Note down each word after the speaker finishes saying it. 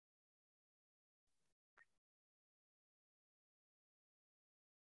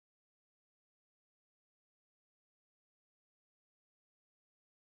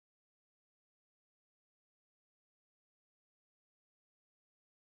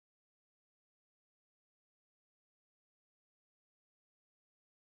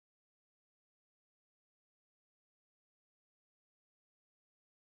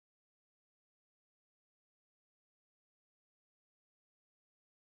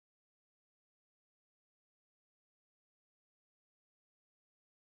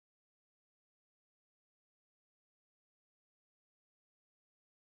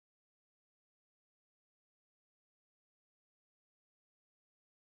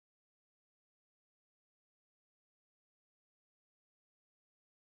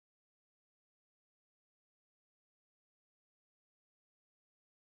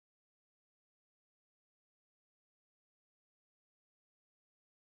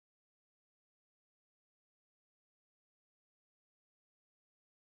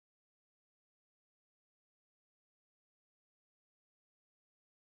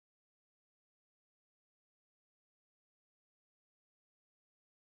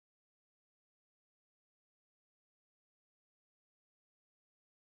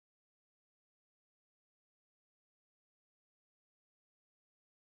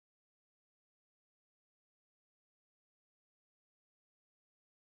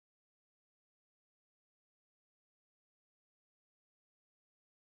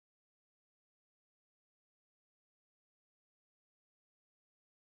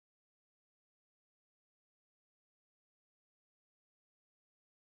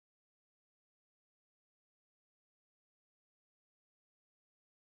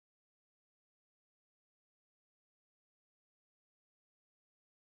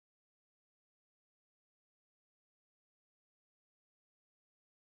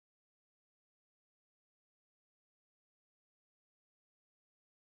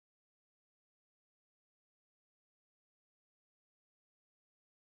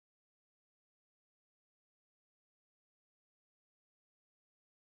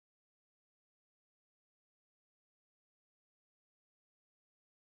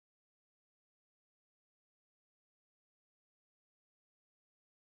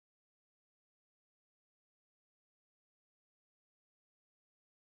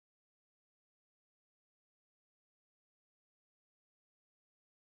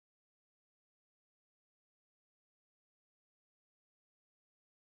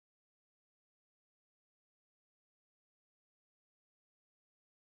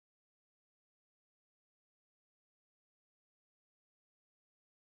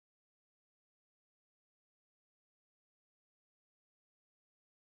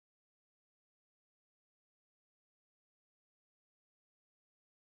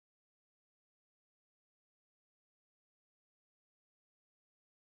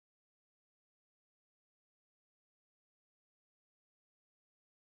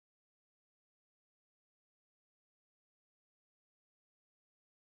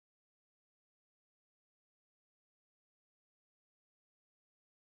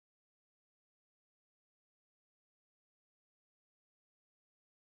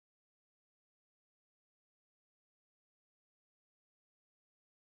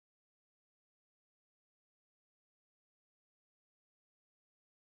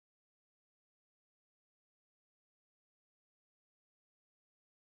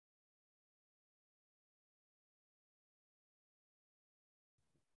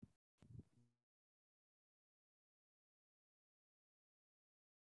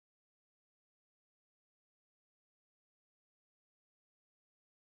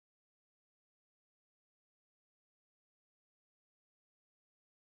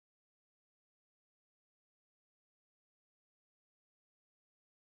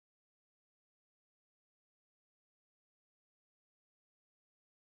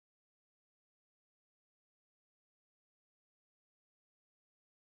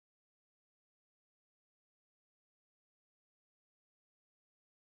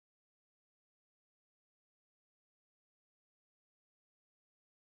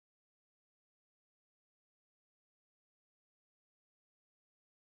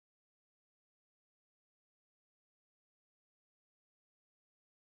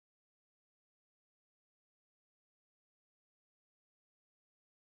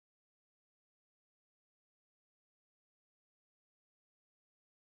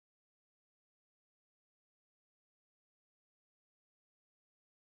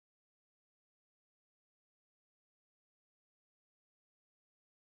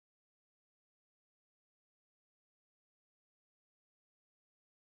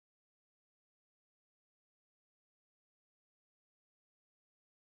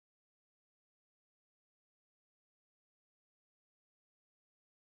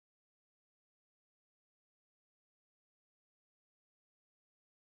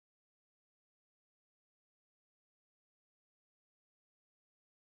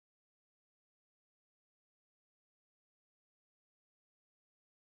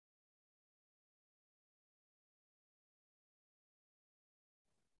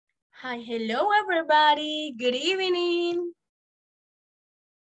Hi, hello everybody. Good evening.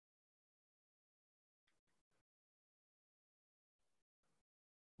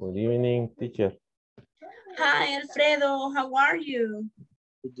 Good evening, teacher. Hi, Alfredo. How are you?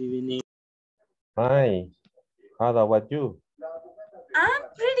 Good evening. Hi. How about you? I'm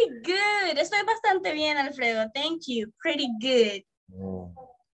pretty good. Estoy bastante bien, Alfredo. Thank you. Pretty good. Mm.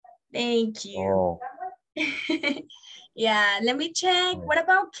 Thank you. Oh, Yeah, let me check. What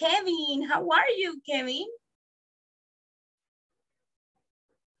about Kevin? How are you, Kevin?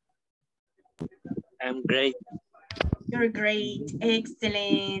 I'm great. You're great.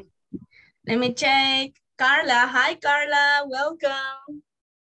 Excellent. Let me check. Carla. Hi, Carla. Welcome.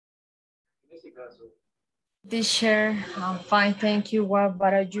 Teacher, I'm fine, thank you. What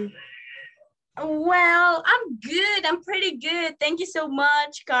about you? Well, I'm good. I'm pretty good. Thank you so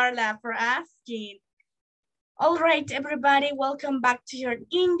much, Carla, for asking. All right, everybody, welcome back to your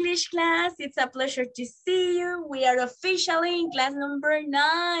English class. It's a pleasure to see you. We are officially in class number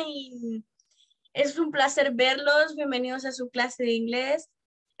 9. Es un placer verlos. Bienvenidos a su clase de inglés.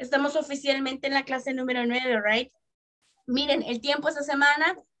 Estamos oficialmente en la clase número 9, right? Miren, el tiempo esta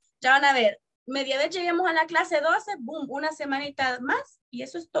semana, ya van a ver, media vez lleguemos a la clase 12, boom, una semanita más y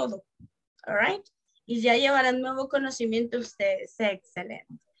eso es todo. All right? Y ya llevarán nuevo conocimiento ustedes. Excelente.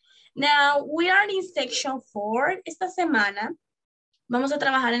 Now, we are in section 4. Esta semana vamos a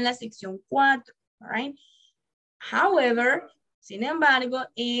trabajar en la sección 4. All right? However, sin embargo,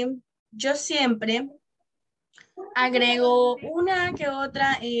 yo siempre agrego una que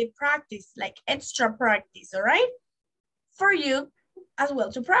otra practice, like extra practice, all right? For you as well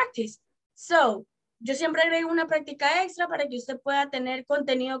to practice. So, yo siempre agrego una práctica extra para que usted pueda tener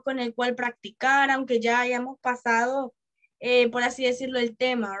contenido con el cual practicar, aunque ya hayamos pasado, por así decirlo, el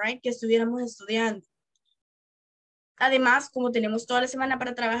tema, right, que estuviéramos estudiando. Además, como tenemos toda la semana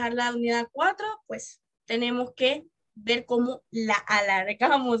para trabajar la unidad 4, pues tenemos que ver cómo la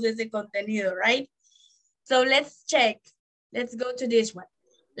alargamos ese contenido, right? So, let's check. Let's go to this one.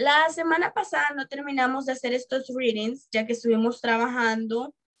 La semana pasada no terminamos de hacer estos readings, ya que estuvimos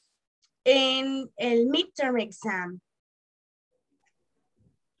trabajando en el midterm exam.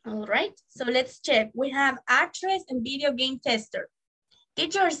 All right, so let's check. We have actress and video game tester.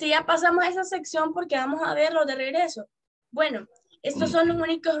 Teacher, si ya pasamos a esa sección porque vamos a verlo de regreso. Bueno, estos son los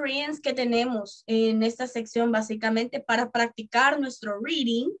únicos readings que tenemos en esta sección básicamente para practicar nuestro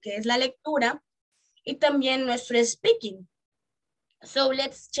reading, que es la lectura, y también nuestro speaking. So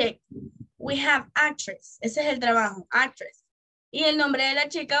let's check. We have actress. Ese es el trabajo, actress. Y el nombre de la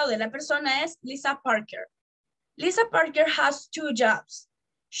chica o de la persona es Lisa Parker. Lisa Parker has 2 jobs.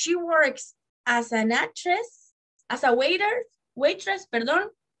 She works as an actress, as a waitress,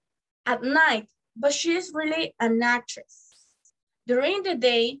 at night, but she is really an actress. During the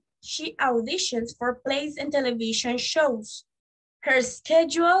day, she auditions for plays and television shows. Her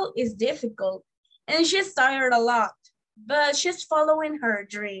schedule is difficult and she's tired a lot, but she's following her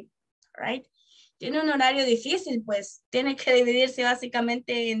dream, right? Tiene un horario difícil, pues tiene que dividirse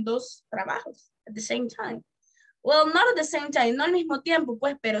básicamente en 2 trabajos at the same time. Well, not at the same time, no al mismo tiempo,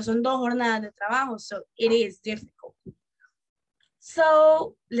 pues, pero son 2 jornadas de trabajo, so it is difficult.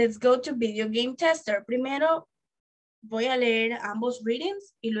 So, let's go to video game tester. Primero, voy a leer ambos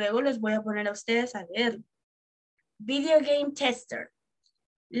readings y luego les voy a poner a ustedes a leer. Video game tester.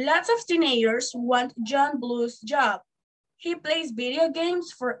 Lots of teenagers want John Blue's job. He plays video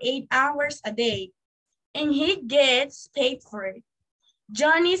games for 8 hours a day, and he gets paid for it.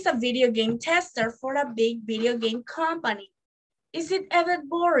 John is a video game tester for a big video game company. Is it ever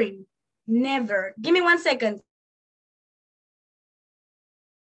boring? Never. Give me 1 second.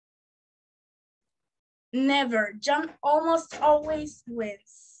 Never. John almost always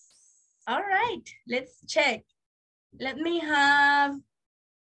wins. All right, let's check. Let me have,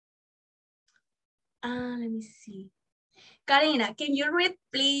 let me see. Karina, can you read,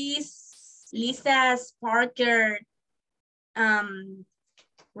 please, Lisa Parker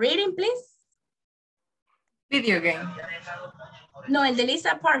reading, please? Video game. No, el de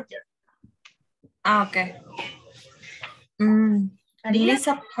Lisa Parker. Ah, okay. Karina?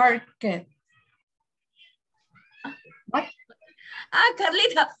 Lisa Parker. What? Ah,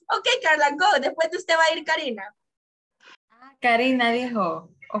 Carlita. Ok, Carla, go. Después de usted va a ir Karina. Ah, Karina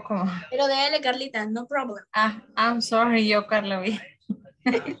dijo. ¿O cómo? Pero de él, Carlita, no problem. Ah, I'm sorry, yo Carla vi.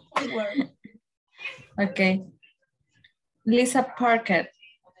 Don't worry. Okay. Lisa Parker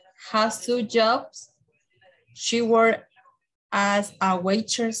has 2 jobs. She works as a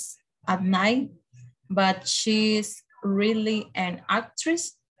waitress at night, but she's really an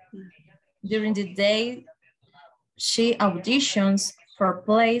actress. During the day, she auditions for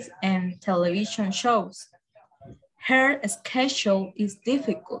plays and television shows. Her schedule is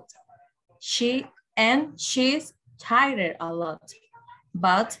difficult. She's tired a lot,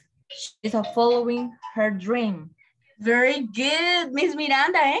 but she's following her dream. Very good, Miss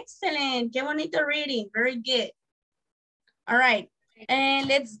Miranda, excellent. Qué bonito reading, very good. All right, and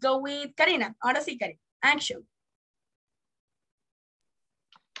let's go with Karina. Ahora sí, Karina, action.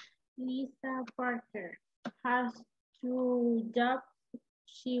 Lisa Parker has 2 jobs.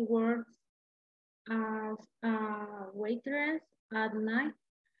 She works as a waitress at night,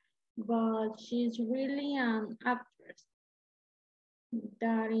 but she's really an actress.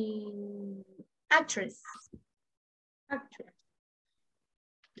 Actress.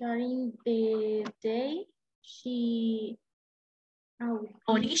 During the day, she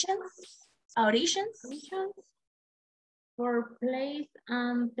Auditions for plays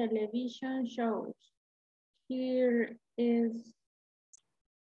and television shows. Here is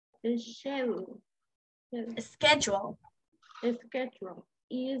the schedule. Schedule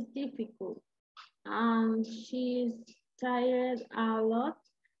is difficult and she's tired a lot,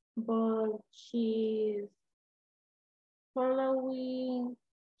 but she's following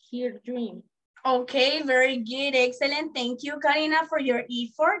her dream. Okay, very good, excellent. Thank you, Karina, for your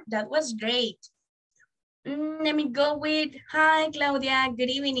effort. That was great. Let me go with, hi, Claudia, good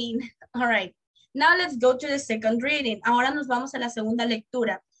evening. All right, now let's go to the second reading. Ahora nos vamos a la segunda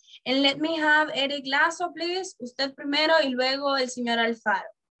lectura. And let me have Eric Lazo, please. Usted primero y luego el señor Alfaro.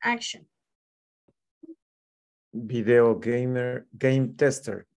 Action. Video game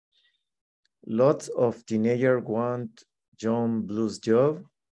tester. Lots of teenagers want John Blue's job.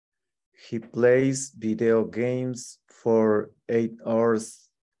 He plays video games for 8 hours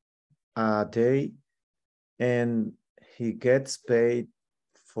a day and he gets paid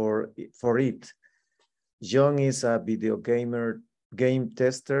for it. John is a game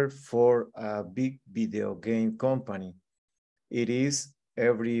tester for a big video game company. It is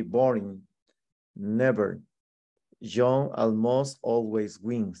every boring, never. John almost always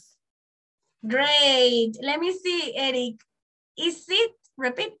wins. Great. Let me see, Eric. Is it?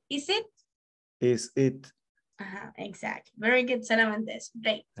 Repeat. Is it? Is it? Exactly. Very good. Solamente eso.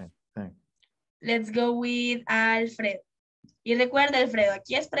 Great. Thanks. Let's go with Alfredo. Y recuerda, Alfredo,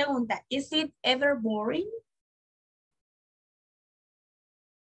 aquí es pregunta. Is it ever boring?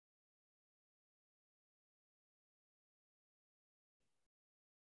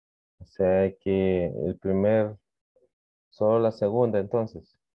 O sea que el primer, solo la segunda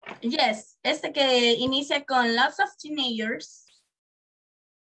entonces. Yes, este que inicia con lots of teenagers.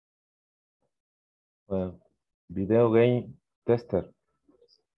 Well, video game tester.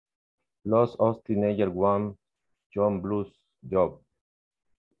 Lots of teenagers want John Blue's job.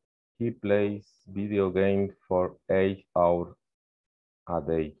 He plays video games for 8 hours a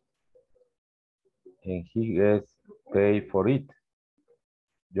day. And he gets paid for it.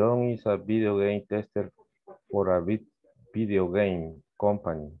 John is a video game tester for a big video game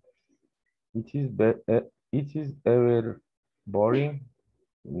company. It is ever boring?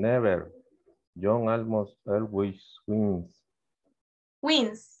 Never. John almost always wins.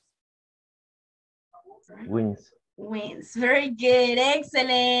 Wins. Very good.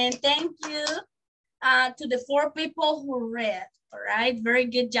 Excellent. Thank you to the 4 people who read. All right. Very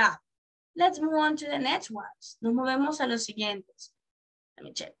good job. Let's move on to the next ones. Nos movemos a los siguientes. Let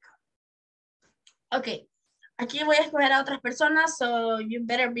me check. Okay. Aquí voy a escoger a otras personas, so you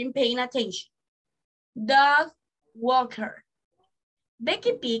better be paying attention. Dog walker.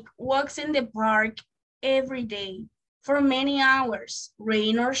 Becky Pig walks in the park every day for many hours,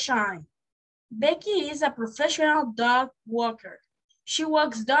 rain or shine. Becky is a professional dog walker. She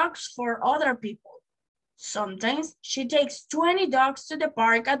walks dogs for other people. Sometimes she takes 20 dogs to the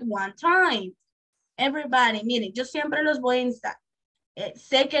park at one time. Everybody, miren, yo siempre los voy a instar.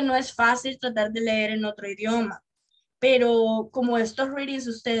 Sé que no es fácil tratar de leer en otro idioma, pero como estos readings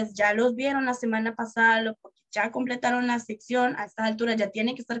ustedes ya los vieron la semana pasada, porque ya completaron la sección, a esta altura ya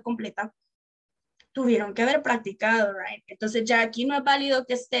tiene que estar completa, tuvieron que haber practicado, right? Entonces ya aquí no es válido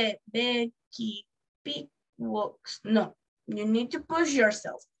que esté Becky Pig walks. No, you need to push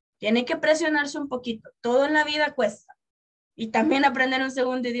yourself. Tiene que presionarse un poquito. Todo en la vida cuesta. Y también aprender un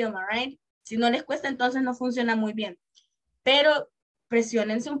segundo idioma, right? Si no les cuesta, entonces no funciona muy bien. Pero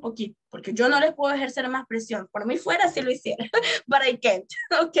presiónense un poquito, porque yo no les puedo ejercer más presión. Por mí fuera si lo hiciera, but I can't,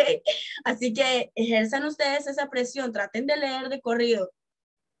 ¿ok? Así que ejerzan ustedes esa presión, traten de leer de corrido,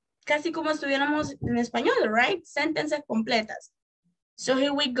 casi como estuviéramos en español, right? Sentencias completas. So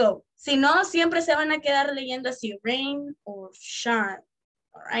here we go. Si no, siempre se van a quedar leyendo así, rain or shine,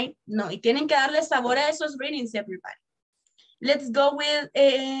 all right? No, y tienen que darle sabor a esos readings, everybody. Let's go with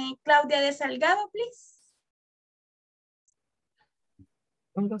Claudia de Salgado, please.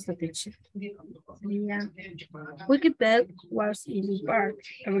 Yeah. Wikipedia was in the park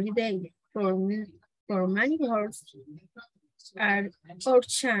every day for many hours. Our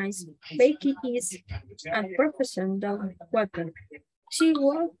chance, Becky is a professional dog walker. She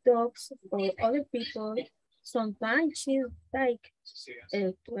walks dogs for other people. Sometimes she like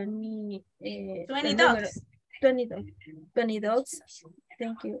 20 dogs. 20 dogs.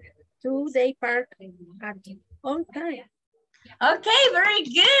 Thank you. To they park at all time. Okay, very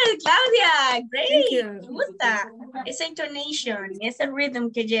good, Claudia. Great. Thank you. Me gusta esa intonation, ese rhythm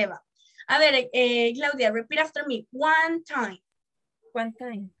que lleva. A ver, Claudia, repeat after me. One time. One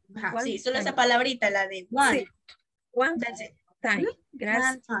time. Ajá, One sí, solo time. esa palabrita, la de one. Sí. One That's it. time. Gracias.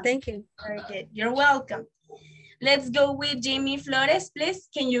 One time. Thank you. Very good. You're welcome. Let's go with Jamie Flores, please.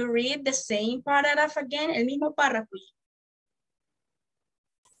 Can you read the same paragraph again? El mismo párrafo.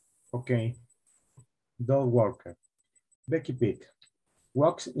 Okay. Dog walker. Becky Pig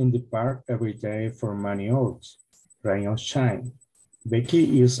walks in the park every day for many hours, rain or shine.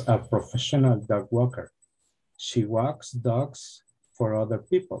 Becky is a professional dog walker. She walks dogs for other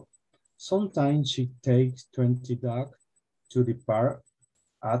people. Sometimes she takes 20 dogs to the park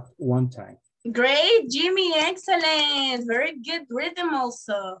at one time. Great, Jimmy, excellent. Very good rhythm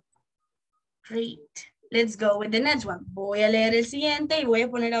also. Great. Let's go with the next one. Voy a leer el siguiente y voy a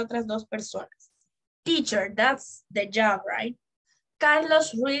poner a otras dos personas. Teacher, that's the job, right?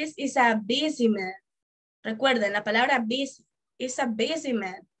 Carlos Ruiz is a busy man. Recuerden, la palabra busy is a busy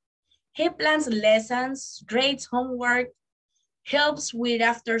man. He plans lessons, grades homework, helps with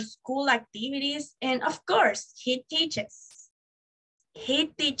after-school activities, and of course, he teaches. He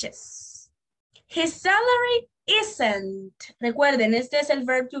teaches. His salary isn't. Recuerden, este es el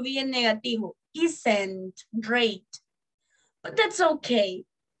verb to be en negativo. Isn't great. But that's okay.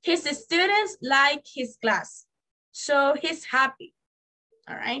 His students like his class, so he's happy.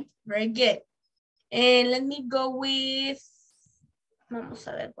 All right, very good. And let me go with, vamos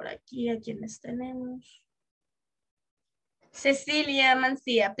a ver por aquí a quienes tenemos. Cecilia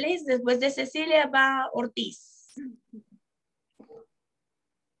Mancía, please. Después de Cecilia va Ortiz.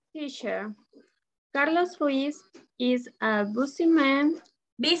 Teacher, Carlos Ruiz is a busy man.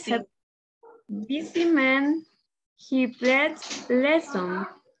 Busy. Busy man. He plays lessons.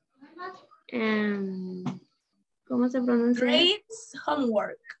 ¿Cómo se pronuncia? Grades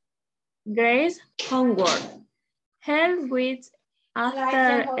homework. Grades homework. Help with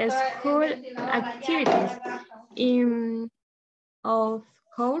after school activities. Of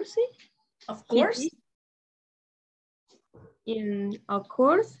course. Of course. Of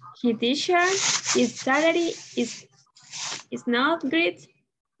course, his teacher, his salary is not great,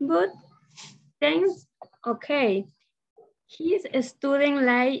 but thanks, okay. His student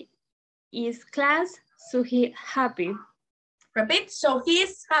like his class, so he's happy. Repeat, so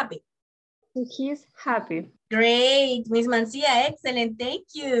he's happy. So he's happy. Great, Miss Mancía, excellent, thank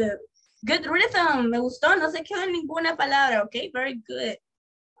you. Good rhythm, me gustó, no se quedó en ninguna palabra, okay, very good.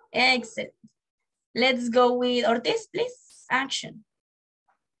 Excellent. Let's go with Ortiz, please. Action.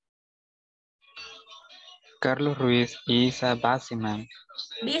 Carlos Ruiz is a busy man.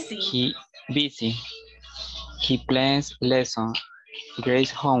 Busy. He plans lessons,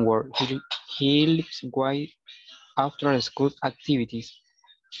 grades homework, he lives with after school activities,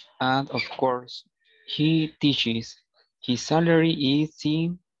 and of course, he teaches. His salary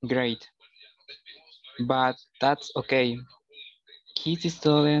isn't great, but that's okay. His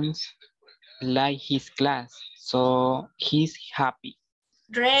students like his class, so he's happy.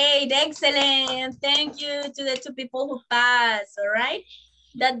 Great, excellent. Thank you to the two people who passed, all right?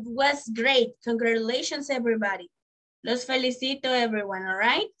 That was great. Congratulations, everybody. Los felicito, everyone, all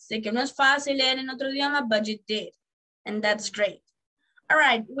right? Sé que no es fácil leer en otro idioma, but you did. And that's great. All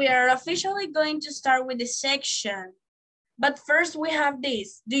right, we are officially going to start with the section. But first we have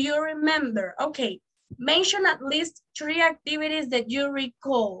this. Do you remember? Okay, mention at least 3 activities that you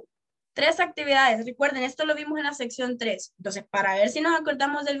recall. 3 actividades. Recuerden, esto lo vimos en la sección 3. Entonces, para ver si nos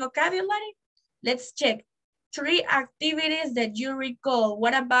acordamos del vocabulary, let's check. 3 activities that you recall.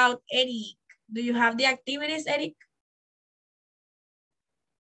 What about Eric? Do you have the activities, Eric?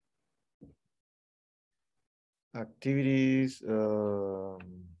 Activities.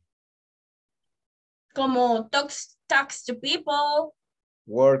 Como talks to people.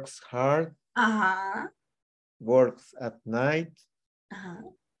 Works hard. Ajá. Works at night. Ajá.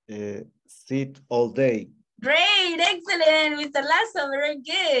 Sit all day. Great, excellent, Mr. Lasso, very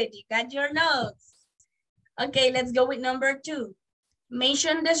good. You got your notes. Okay, let's go with number 2.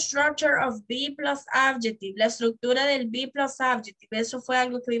 Mention the structure of be plus adjective. La estructura del be plus adjective. Eso fue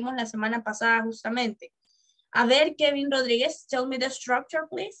algo que vimos la semana pasada justamente. A ver, Kevin Rodríguez, tell me the structure,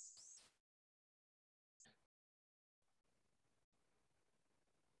 please.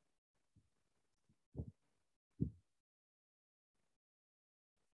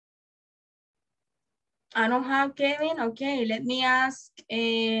 I don't have Kevin. Okay, let me ask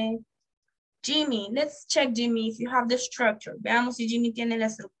Jimmy. Let's check, Jimmy, if you have the structure. Veamos si Jimmy tiene la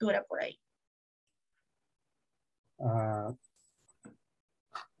estructura por ahí.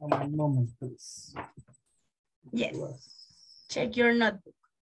 One moment, please. Yes. Check your notebook.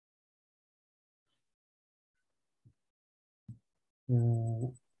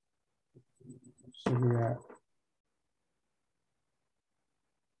 Sería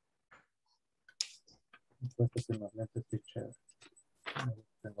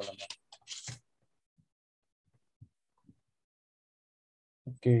tengo la mano.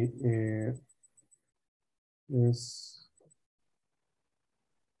 Ok,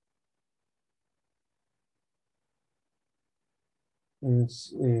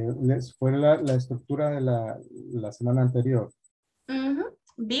 fue la estructura de la semana anterior.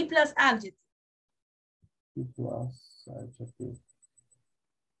 Be plus adjective. Be plus adjective.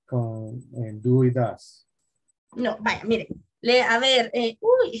 Con do y does. No, vaya, miren. A ver,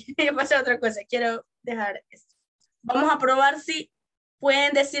 uy, me pasó otra cosa. Quiero dejar esto. Vamos a probar si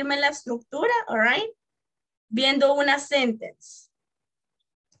pueden decirme la estructura, all right? Viendo una sentence.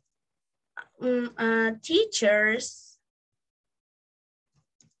 Teacher's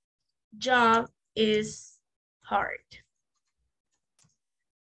job is hard.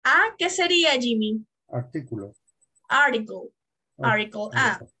 ¿Qué sería, Jimmy? Artículo. Article. Article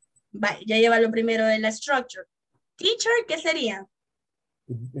A. Vale, ya lleva lo primero de la structure. Teacher, ¿qué sería?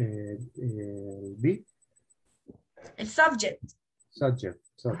 Be. El subject. Subject.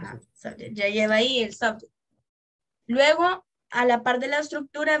 Subject. Ya lleva ahí el subject. Luego, a la par de la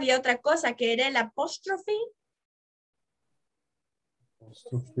estructura había otra cosa que era el apóstrofe.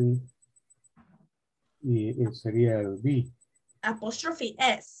 Apóstrofe. Y sería el be. Apóstrofe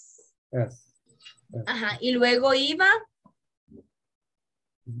S. S. Ajá, y luego iba.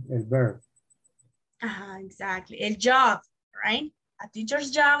 El verb. Ajá, exactly. El job, right? A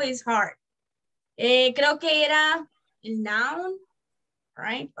teacher's job is hard. Creo que era el noun,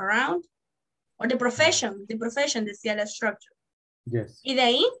 right? Around. O the profession. The profession decía la structure. Yes. ¿Y de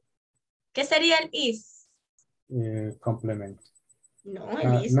ahí? ¿Qué sería el is? Complement. No,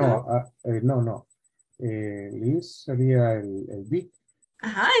 el is no. No. El is sería el be.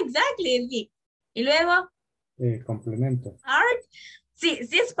 Ajá, exactly, el be. Y luego. Complemento. Hard. Sí,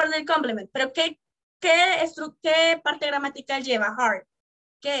 es parte del complement. Pero ¿qué parte gramatical lleva hard?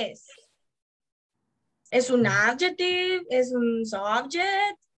 ¿Qué es? ¿Es un adjective? ¿Es un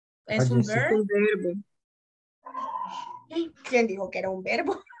subject? ¿Es un verb? Un verbo. ¿Quién dijo que era un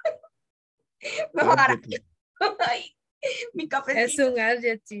verbo? Mejor. Ay, mi cafecito. Es un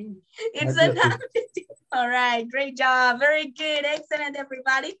adjective. It's an adjective. All right, great job. Very good. Excellent,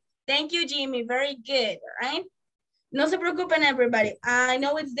 everybody. Thank you, Jimmy. Very good. All right. No se preocupen, everybody. I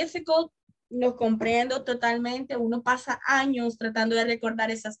know it's difficult. Lo comprendo totalmente. Uno pasa años tratando de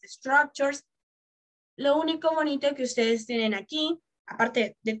recordar esas structures. Lo único bonito que ustedes tienen aquí,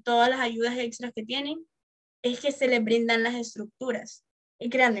 aparte de todas las ayudas extras que tienen, es que se les brindan las estructuras. Y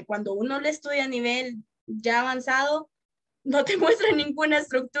créanme, cuando uno lo estudia a nivel ya avanzado, no te muestra ninguna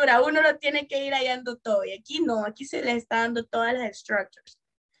estructura. Uno lo tiene que ir hallando todo. Y aquí no, aquí se les está dando todas las structures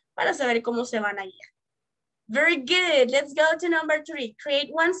para saber cómo se van a guiar. Very good. Let's go to number 3.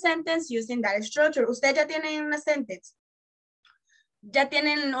 Create one sentence using that structure. Ustedes ya tienen una sentence. Ya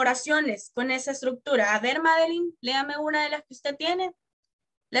tienen oraciones con esa estructura. A ver, Madeline, léame una de las que usted tiene.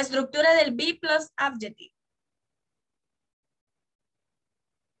 La estructura del be plus adjective.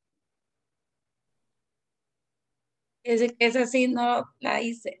 Esa sí no la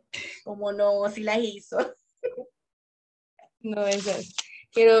hice. Como no, si la hizo. No, esa.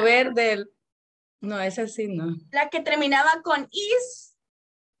 Quiero ver del... No, esa sí no. La que terminaba con is.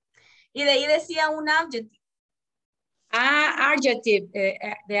 Y de ahí decía un adjective. Adjective,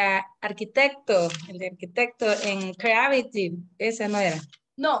 de arquitecto, el de arquitecto en creative, esa no era.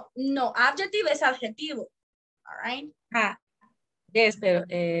 No, adjective es adjetivo. All right. Yes, pero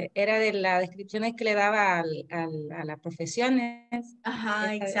era de las descripciones que le daba a las profesiones.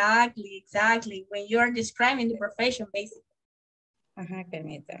 Ajá, exactly. When you are describing the profession, basically. Ajá,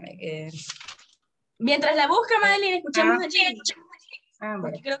 permítame. Mientras la busca, Madeline, escuchemos a Jimmy. Bueno.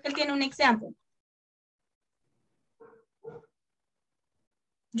 Porque creo que él tiene un ejemplo.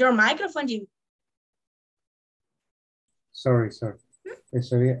 Your microphone, Jimmy. Sorry.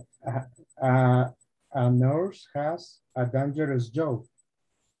 Sería, a nurse has a dangerous job.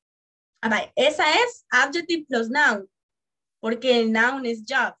 Ah, vaya, esa es adjective plus noun, porque el noun es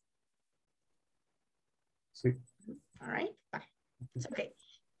job. Sí. All right, bye. It's okay.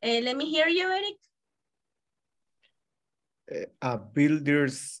 Let me hear you, Eric. A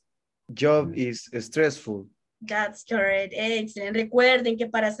builder's job is stressful. That's correct. Excellent. Recuerden que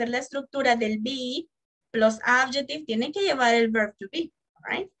para hacer la estructura del be plus adjective tienen que llevar el verb to be. All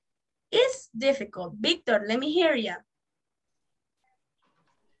right. It's difficult. Victor, let me hear you.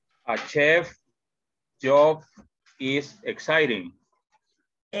 A chef job is exciting.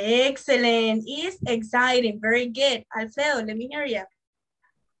 Excellent. Is exciting. Very good. Alfredo, let me hear you.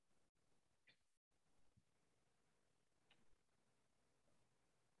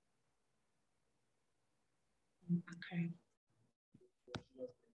 Okay.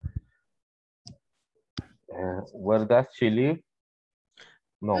 Where does she live?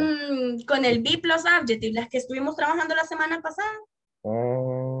 No. Con el be plus adjective, las que estuvimos trabajando la semana pasada.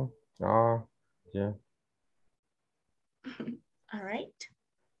 Yeah. All right.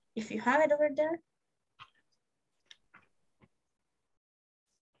 If you have it over there.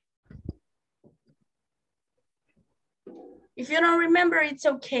 If you don't remember, it's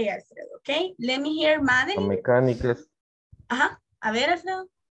okay, Alfredo, okay? Let me hear A Madeline. mechanic is, Ajá, a ver, Alfredo.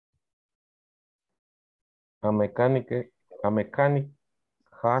 a mechanic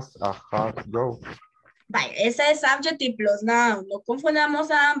has a hard job. Vaya, esa es adjective plus noun. No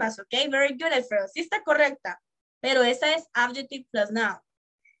confundamos a ambas, ok? Very good, Alfredo. Sí está correcta, pero esa es adjective plus noun.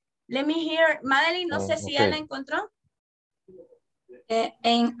 Let me hear, Madeline, no sé si ya la encontró.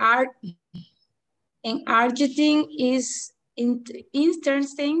 An adjective is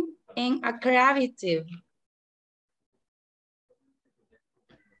interesting and creative.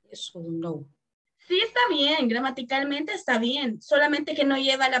 Yes or no? Sí está bien, gramaticalmente está bien, solamente que no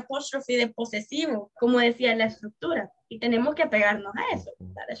lleva el apóstrofe de posesivo, como decía la estructura, y tenemos que pegarnos a eso,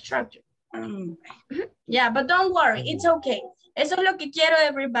 that structure. Yeah, but don't worry, it's okay. Eso es lo que quiero,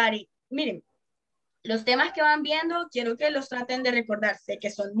 everybody. Miren, los temas que van viendo, quiero que los traten de recordar. Sé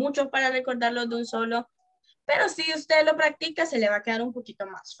que son muchos para recordarlos de un solo, pero si usted lo practica, se le va a quedar un poquito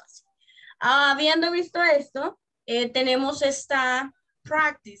más fácil. Habiendo visto esto, tenemos esta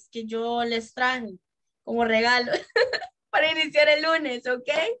practice que yo les traje como regalo para iniciar el lunes, ¿ok?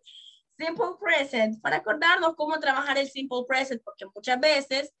 Simple present, para acordarnos cómo trabajar el simple present, porque muchas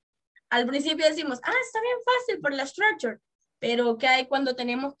veces al principio decimos, está bien fácil por la structure, pero ¿qué hay cuando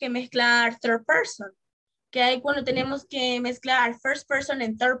tenemos que mezclar third person? ¿Qué hay cuando tenemos que mezclar first person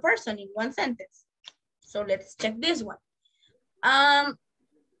and third person in one sentence? So let's check this one.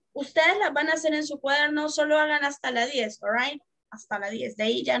 Ustedes las van a hacer en su cuaderno, solo hagan hasta la 10, all right? Hasta la 10, de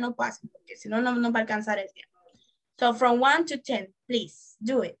ahí ya no pasen, porque si no, no va a alcanzar el tiempo. So from 1 to 10, please,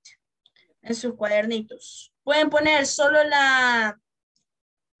 do it. En sus cuadernitos. Pueden poner solo la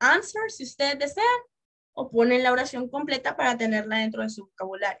answer, si ustedes desean, o ponen la oración completa para tenerla dentro de su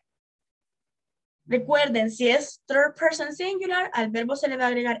vocabulario. Recuerden, si es third person singular, al verbo se le va a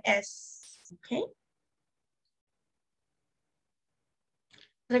agregar S, ¿ok?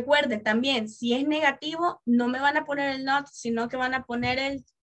 Recuerden también, si es negativo, no me van a poner el not, sino que van a poner el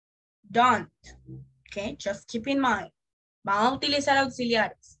don't. Okay, just keep in mind. Van a utilizar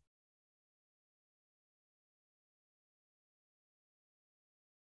auxiliares.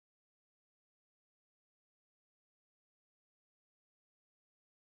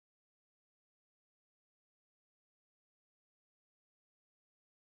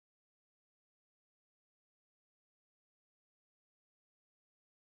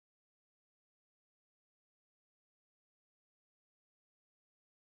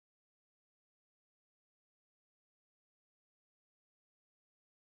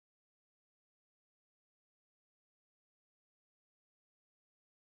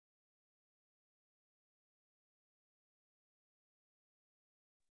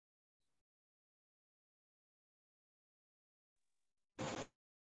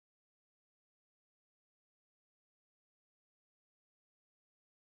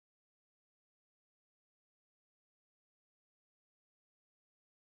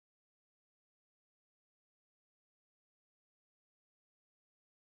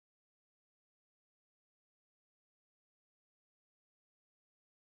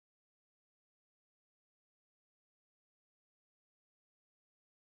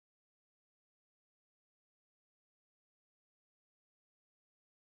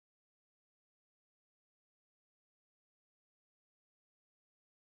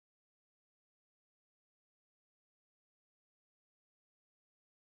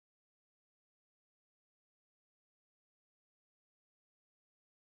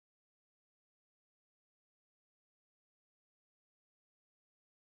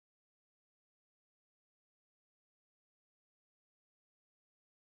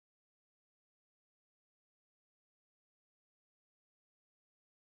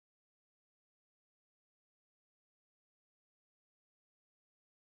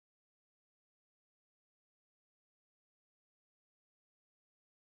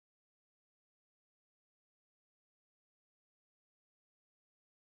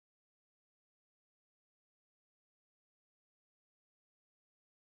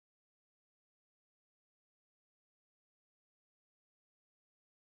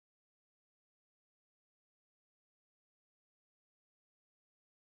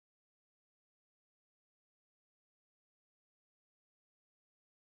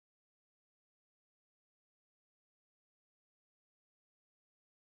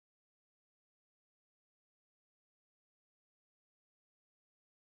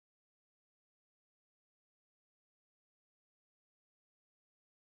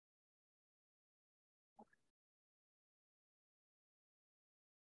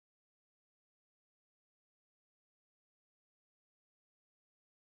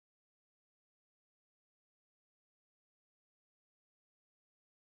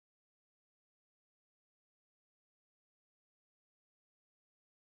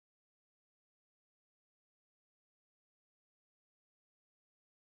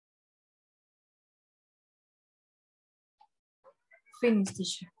 finished,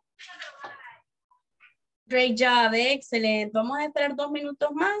 teacher. Great job, excellent. Vamos a esperar 2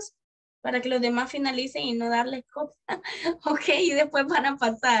 minutos más para que los demás finalicen y no darles copia. Ok, y después van a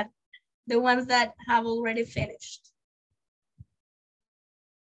pasar. The ones that have already finished.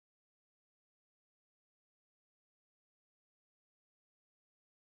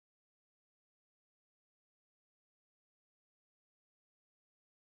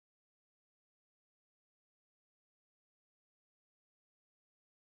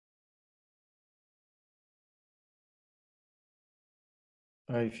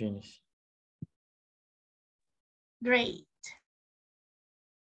 I finished. Great.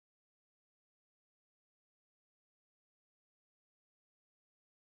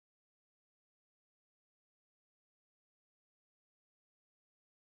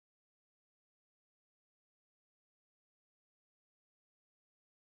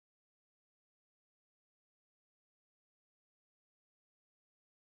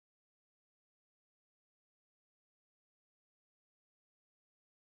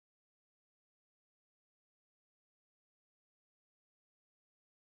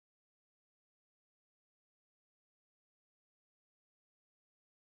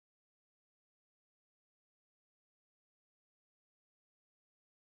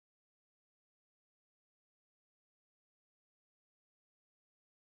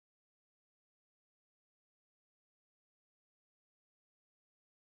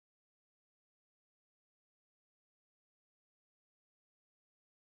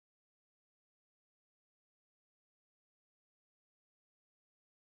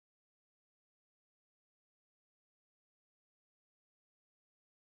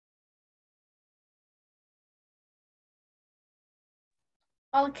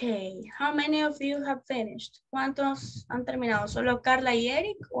 Okay, how many of you have finished? ¿Cuántos han terminado? ¿Solo Carla y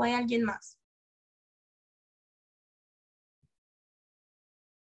Eric o hay alguien más?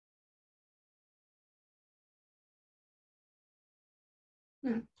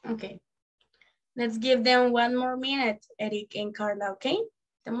 Okay. Let's give them 1 more minute, Eric and Carla, okay?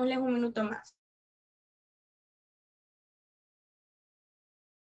 Démosles 1 minuto más.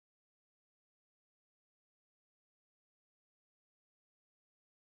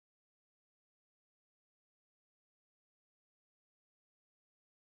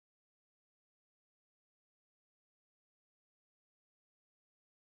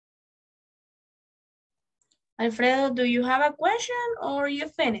 Alfredo, do you have a question or you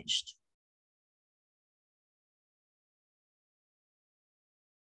finished?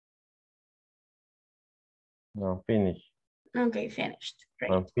 No, finish. Okay, finished.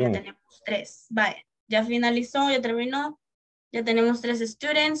 Great. No, Ya finish. tenemos 3. Vaya, ya finalizó, ya terminó. Ya tenemos 3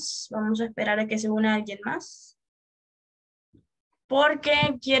 students. Vamos a esperar a que se una alguien más.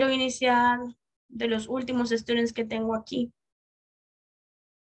 Porque quiero iniciar de los últimos students que tengo aquí.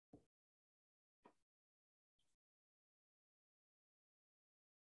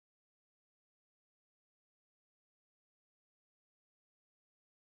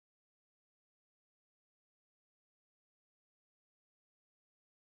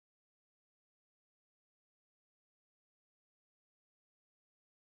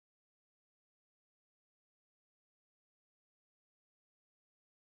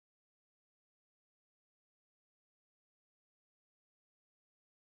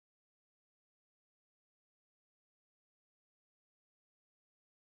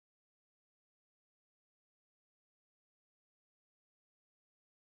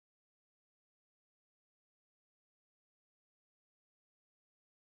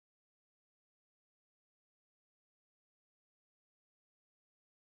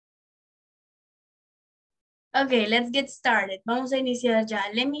 Okay, let's get started. Vamos a iniciar ya.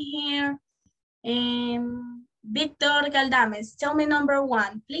 Let me hear. Víctor Galdames, tell me number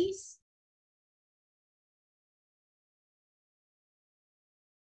 1, please.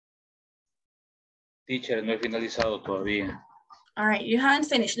 Teacher, no he finalizado todavía. All right, you haven't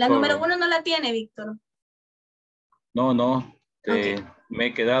finished. La Sorry. número 1 no la tiene, Víctor. No. Okay. Me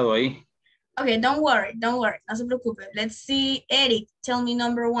he quedado ahí. Okay, don't worry. No se preocupe. Let's see, Eric, tell me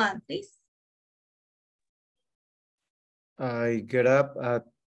number 1, please. I get up at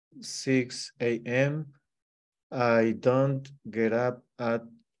 6 a.m. I don't get up at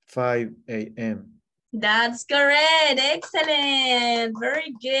 5 a.m. That's correct. Excellent.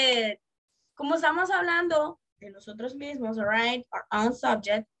 Very good. Como estamos hablando de nosotros mismos, all right? Our own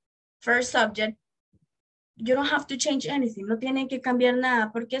subject, first subject, you don't have to change anything. No tienen que cambiar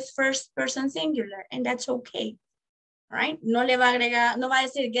nada porque es first person singular and that's okay. All right? No le va a agregar, no va a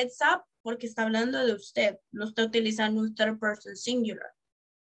decir gets up porque está hablando de usted. No está utilizando un third person singular.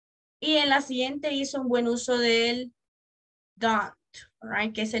 Y en la siguiente hizo un buen uso del done. all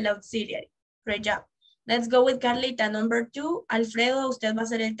right, que es el auxiliary. Great job. Let's go with Carlita, number 2. Alfredo, usted va a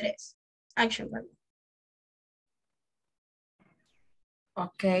ser el 3. Action, Carlita.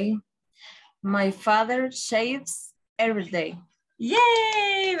 Okay. My father shaves every day.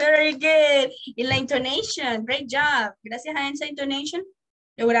 Yay, very good. Y la intonation, great job. Gracias a esa intonation,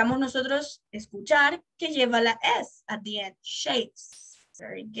 logramos nosotros escuchar que lleva la S at the end, shaves.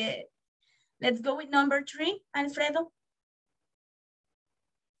 Very good. Let's go with number 3, Alfredo.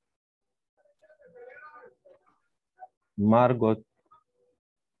 Margot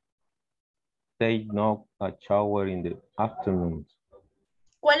take no a shower in the afternoon.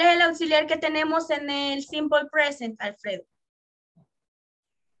 ¿Cuál es el auxiliar que tenemos en el simple present, Alfredo?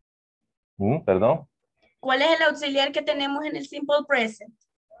 Perdón. ¿Cuál es el auxiliar que tenemos en el simple present?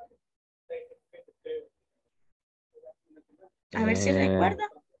 A ver si recuerda.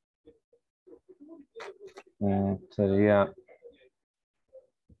 Sería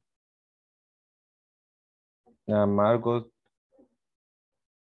Margot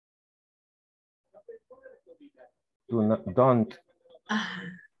don't.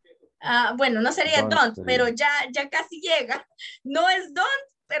 Bueno, no sería don't, sería. pero ya casi llega. No es don't,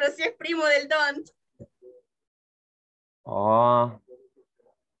 pero sí es primo del don't.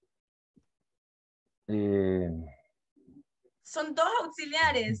 Son dos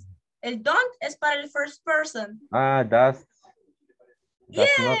auxiliares. El don't es para el first person. That's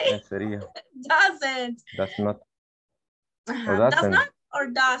not sería. Doesn't. That's not. Does not or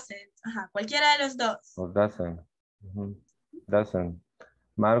doesn't. Cualquiera de los dos. Or doesn't. Doesn't.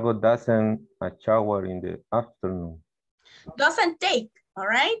 Margot doesn't a shower in the afternoon. Doesn't take, all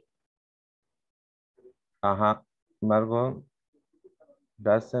right? Margot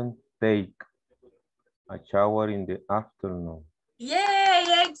doesn't take a shower in the afternoon. Yay,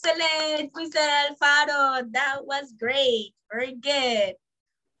 excellent, Mr. Alfaro. That was great. Very good.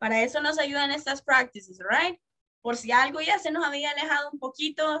 Para eso nos ayudan estas practices, all right? Por si algo ya se nos había alejado un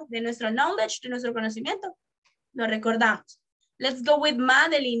poquito de nuestro knowledge, de nuestro conocimiento, lo recordamos. Let's go with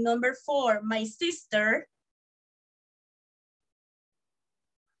Madeline, number 4. My sister.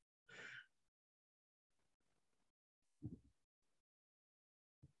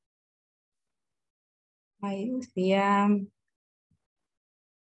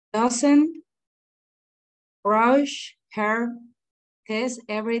 Doesn't brush her teeth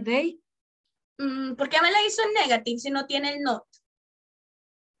every day. ¿Por qué me la hizo en negative si no tiene el not?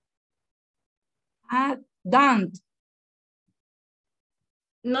 Don't.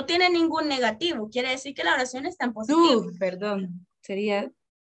 No tiene ningún negativo. Quiere decir que la oración está en positivo. Perdón. Sería...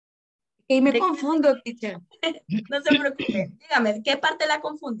 Y me confundo, teacher. No se preocupe. Dígame, ¿qué parte la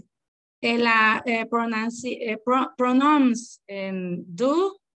confunde? La pronouns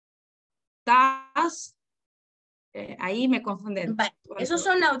do, does, ahí me confunden. Esos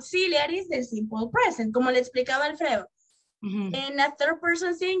son auxiliaries del simple present, como le explicaba Alfredo. En la third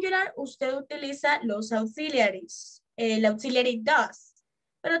person singular, usted utiliza los auxiliaries. El auxiliary does.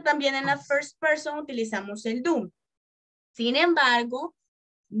 Pero también en la first person utilizamos el do. Sin embargo,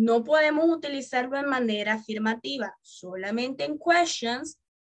 no podemos utilizarlo de manera afirmativa, solamente en questions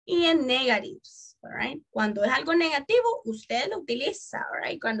y en negatives. Right? Cuando es algo negativo, usted lo utiliza,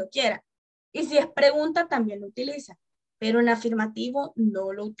 right? Cuando quiera. Y si es pregunta, también lo utiliza. Pero en afirmativo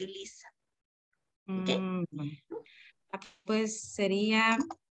no lo utiliza. ¿Okay? Pues sería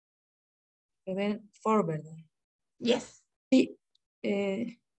for, ¿verdad? Yes. Sí.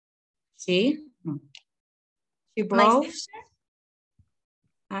 Sí. She brushes.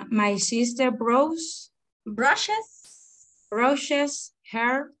 My sister brushes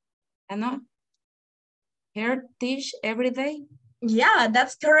her, her teeth every day. Yeah,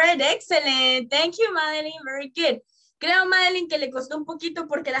 that's correct. Excellent. Thank you, Madeline. Very good. Creo, Madeline, que le costó un poquito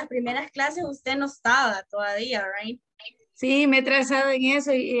porque las primeras clases usted no estaba todavía, right? Sí, me he trazado en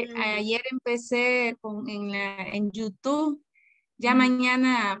eso y ayer empecé en YouTube. Ya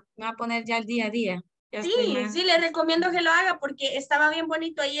mañana me va a poner ya el día a día. Sí, le recomiendo que lo haga porque estaba bien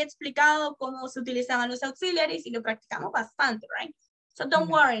bonito ahí explicado cómo se utilizaban los auxiliaries y lo practicamos bastante, right? So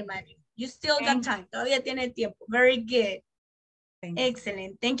don't worry, Madeline. You still got time. Todavía tiene tiempo. Very good.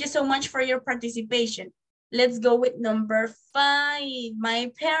 Excellent. Thank you so much for your participation. Let's go with number 5.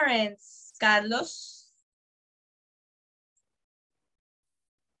 My parents. Carlos.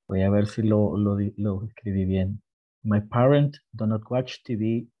 Voy a ver si lo escribí bien. My parents do not watch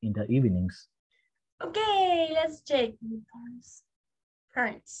TV in the evenings. Okay, let's check.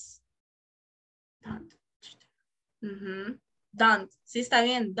 Parents. Don't. Don't. Sí, está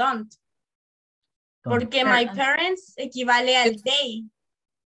bien. Don't. Porque my parents equivale al they.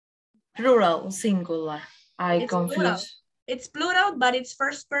 Plural, singular. I It's confuse. plural. It's plural, but it's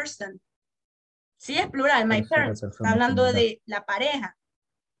first person. Sí, es plural, my Tercera parents. persona Está hablando singular. de la pareja.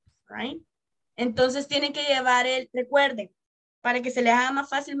 Right? Entonces tienen que llevar el, recuerden, para que se les haga más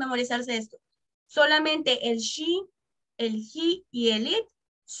fácil memorizarse esto. Solamente el she, el he y el it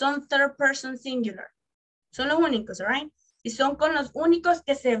son third person singular. Son los únicos, right? Y son con los únicos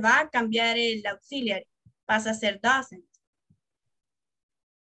que se va a cambiar el auxiliary. Pasa a ser doesn't.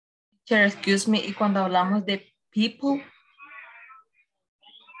 Teacher, excuse me, y cuando hablamos de people,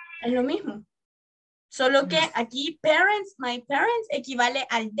 Es lo mismo. Solo que aquí parents, my parents, equivale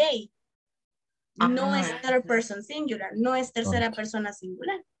al they. No es third person singular, no es tercera Don't. persona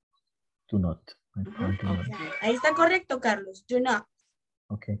singular. Do not. My parent do not. Ahí está correcto, Carlos. Do not.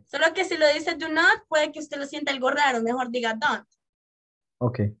 Okay. Solo que si lo dice do not, puede que usted lo sienta algo raro. Mejor diga don't.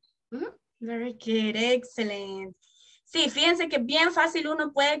 Okay. Very good, excellent. Sí, fíjense que bien fácil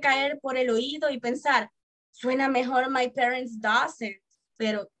uno puede caer por el oído y pensar, suena mejor my parents doesn't,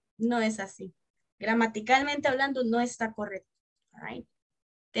 pero no es así. Gramaticalmente hablando, no está correcto. All right?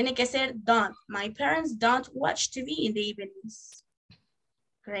 Tiene que ser don't. My parents don't watch TV in the evenings.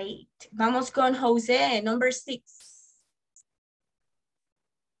 Great. Vamos con José, number 6.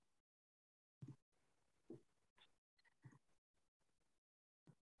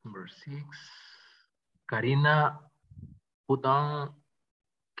 Number 6. Karina put on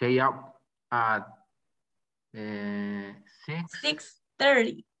K-up at 6:30.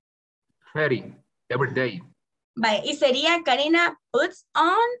 6:30 every day. Vaya, y sería Karina puts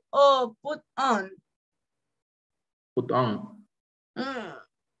on o put on. Put on.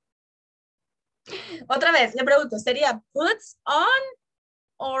 Otra vez, le pregunto, ¿sería puts on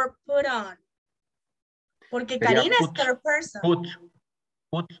or put on? Porque Sería Karina es put, third person. Put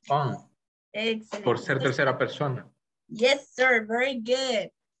on. Excellent. Por ser tercera persona. Yes, sir. Very good.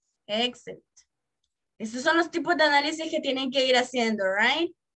 Excellent. Esos son los tipos de análisis que tienen que ir haciendo,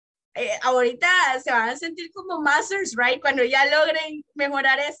 right? Ahorita se van a sentir como masters, right? Cuando ya logren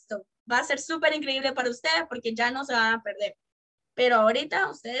mejorar esto. Va a ser súper increíble para ustedes porque ya no se van a perder. Pero ahorita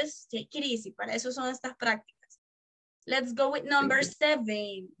ustedes take it easy. Para eso son estas prácticas. Let's go with number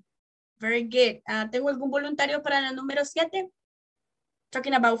 7. Very good. ¿Tengo algún voluntario para la número 7?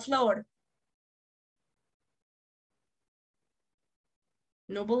 Talking about floor.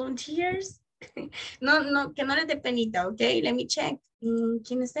 No volunteers? No, que no les dé penita, ok? Let me check.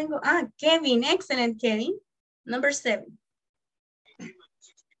 ¿Quiénes tengo? Kevin. Excellent, Kevin. Number 7.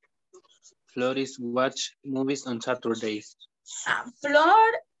 Flores watch movies on Saturdays.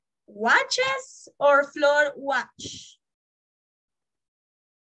 Flor watches or Flor watch?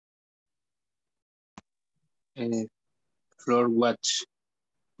 Flor watch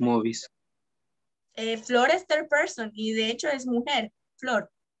movies. Flor es third person y de hecho es mujer.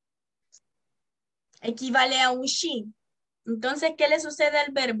 Flor. Equivale a un she. Entonces, ¿qué le sucede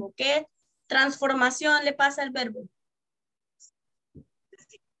al verbo? ¿Qué transformación le pasa al verbo?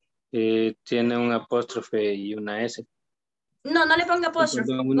 Tiene un apóstrofe y una S. No le ponga apóstrofe.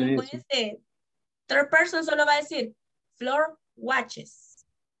 Perdón, Como una S. es third person solo va a decir Flor watches.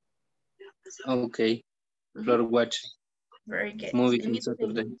 Ok. Flor watch. Very good. Movies on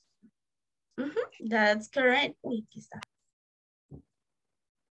Saturday. That's correct. Uy, aquí está.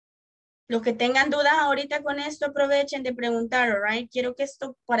 Los que tengan dudas ahorita con esto, aprovechen de preguntar, all right? Quiero que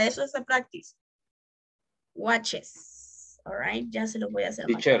esto, para eso es la practice. Watches. All right, ya se lo voy a hacer.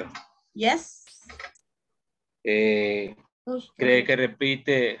 Teacher. Yes. ¿Cree que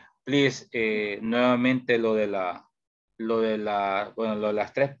repite, please, nuevamente lo de la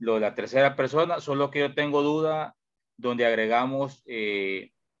tercera persona? Solo que yo tengo duda donde agregamos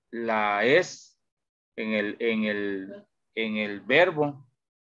la es en el verbo.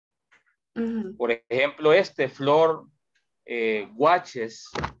 Por ejemplo, Flor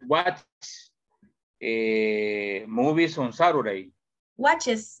watches movies on Saturday.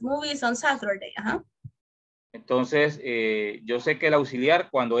 Watches movies on Saturday. Entonces, yo sé que el auxiliar,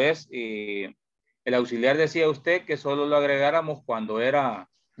 cuando es, el auxiliar decía usted que solo lo agregáramos cuando era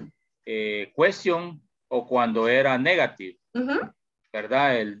question o cuando era negative,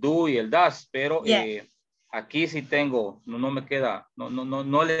 ¿verdad? El do y el does, pero aquí sí tengo, no me queda, no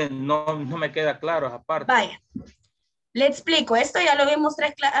me queda claro esa parte. Vaya, le explico, esto ya lo vimos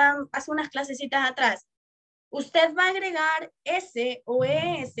hace unas clasecitas atrás. Usted va a agregar S o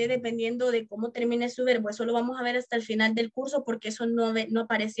ES dependiendo de cómo termine su verbo. Eso lo vamos a ver hasta el final del curso porque eso no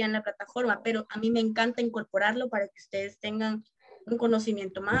aparecía en la plataforma, pero a mí me encanta incorporarlo para que ustedes tengan un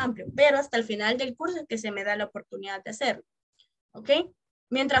conocimiento más amplio. Pero hasta el final del curso es que se me da la oportunidad de hacerlo. ¿Ok?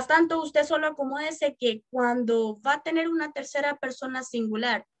 Mientras tanto, usted solo acomódese que cuando va a tener una tercera persona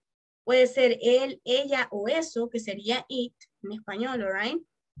singular Puede ser él, ella o eso, que sería it en español, right?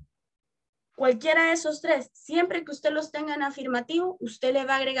 Cualquiera de esos tres, siempre que usted los tenga en afirmativo, usted le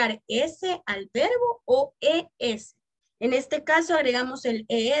va a agregar S al verbo o ES. En este caso agregamos el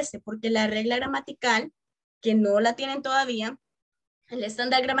ES porque la regla gramatical, que no la tienen todavía, el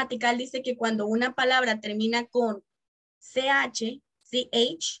estándar gramatical dice que cuando una palabra termina con CH,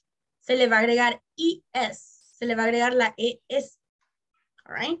 CH, se le va a agregar IS, se le va a agregar la ES.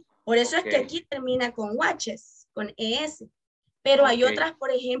 All right? Por eso es que aquí termina con watches, con ES. Pero hay otras, por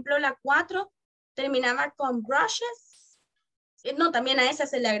ejemplo, la 4 terminaba con brushes. No, también a esa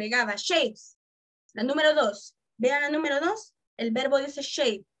se le agregaba shapes. La número 2. Vean la número 2. El verbo dice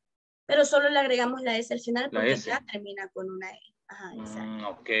shape. Pero solo le agregamos la S al final porque ya termina con una E. Ajá, exacto.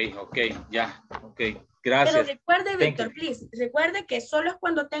 Ok, ya, ok. Gracias. Pero recuerde, Víctor, please, recuerde que solo es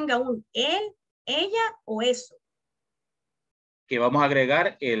cuando tenga un él, ella o eso. Que vamos a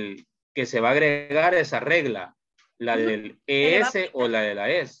agregar que se va a agregar esa regla. La del ES o la de la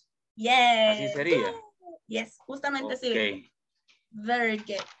S. Yes. Así sería. Yes, justamente así. Very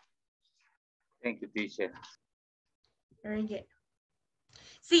good. Thank you, teacher. Very good.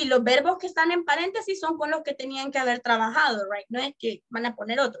 Sí, los verbos que están en paréntesis son con los que tenían que haber trabajado, right? No es que van a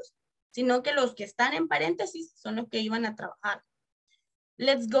poner otros, sino que los que están en paréntesis son los que iban a trabajar.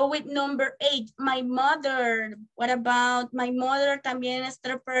 Let's go with number 8. My mother. What about my mother? También es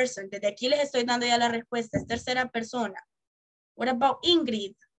third person. Desde aquí les estoy dando ya la respuesta. Es tercera persona. What about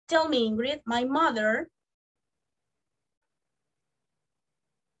Ingrid? Tell me, Ingrid. My mother.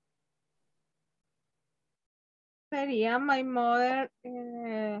 Sería my mother.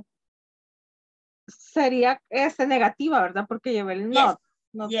 Sería negativa, ¿verdad? Porque lleva el not.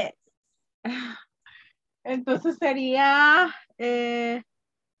 Yes. Entonces sería...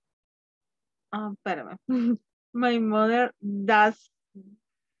 espérame. My mother doesn't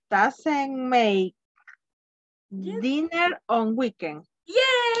make dinner on weekend.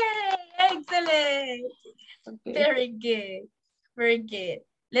 Yay! Excellent. Okay. Very good. Very good.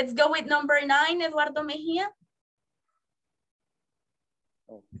 Let's go with number 9, Eduardo Mejía.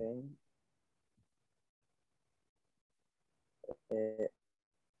 Okay.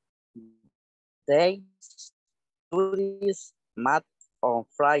 They studies math on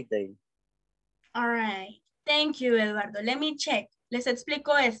Friday. All right. Thank you, Eduardo. Let me check. Les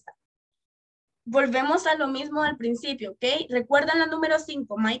explico esta. Volvemos a lo mismo al principio, ¿ok? Recuerdan la número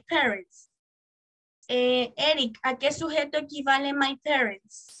 5, my parents. Eric, ¿a qué sujeto equivale my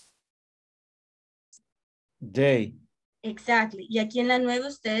parents? They. Exactly. Y aquí en la 9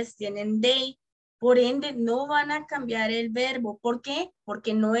 ustedes tienen they. Por ende, no van a cambiar el verbo. ¿Por qué?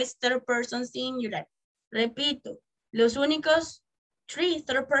 Porque no es third person singular. Repito, los únicos 3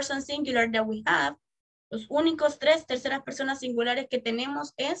 third person singular that we have, los únicos 3 terceras personas singulares que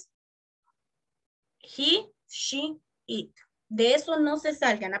tenemos es he, she, it. De eso no se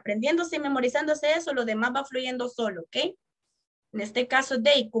salgan. Aprendiéndose y memorizándose eso, lo demás va fluyendo solo, ¿ok? En este caso,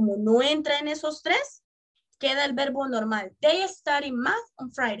 they, como no entra en esos 3, queda el verbo normal. They study math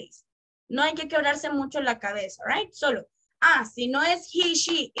on Fridays. No hay que quebrarse mucho la cabeza, right? Solo, si no es he,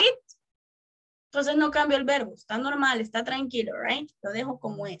 she, it, entonces no cambio el verbo. Está normal, está tranquilo, right? Lo dejo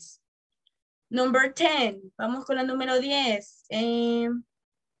como es. Number 10. Vamos con la número 10.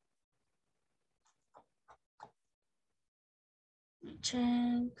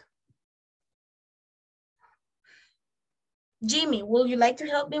 Check. Jimmy, will you like to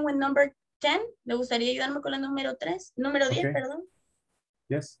help me with number 10? ¿Le gustaría ayudarme con la número 3? Número 10, perdón.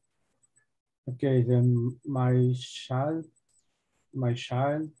 Yes. Okay, then my child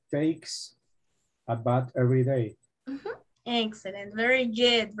takes a bath every day. Excellent. Very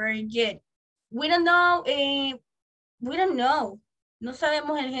good. Very good. We don't know. No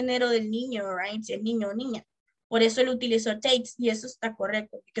sabemos el género del niño, right? Si es niño o niña. Por eso él utilizó takes y eso está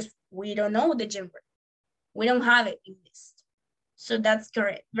correcto. Because we don't know the gender. We don't have it in this. So that's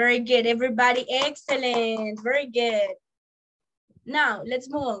correct. Very good, everybody. Excellent. Very good. Now, let's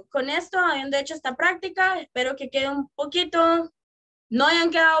move on. Con esto, habiendo hecho esta práctica, espero que quede un poquito, no hayan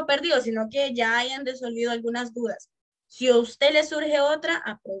quedado perdidos, sino que ya hayan resolvido algunas dudas. Si a usted le surge otra,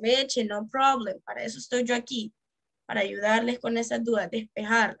 aproveche, no problem. Para eso estoy yo aquí, para ayudarles con esas dudas,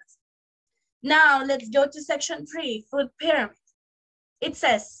 despejarlas. Now, let's go to section 3, food pyramid. It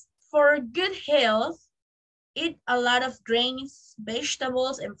says, for good health, eat a lot of grains,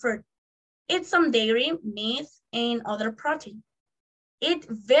 vegetables, and fruit. Eat some dairy, meat, and other protein. Eat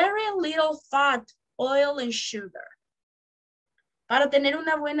very little fat, oil, and sugar. Para tener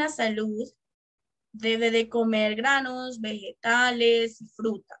una buena salud, debe de comer granos, vegetales y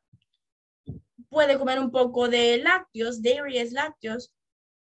fruta. Puede comer un poco de lácteos, dairy es lácteos,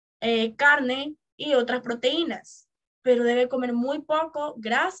 carne y otras proteínas, pero debe comer muy poco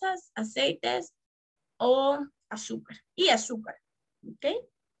grasas, aceites o azúcar y azúcar. ¿Ok?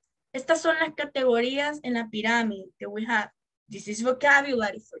 Estas son las categorías en la pirámide que we have. This is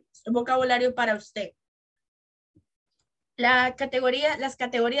vocabulary for you. Esto es vocabulario para usted. Las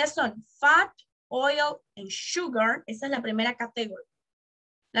categorías son fat, oil, and sugar. Esa es la primera categoría.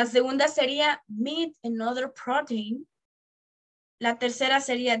 La segunda sería meat and other protein. La tercera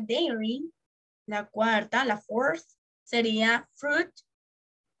sería dairy. La cuarta, la fourth, sería fruit.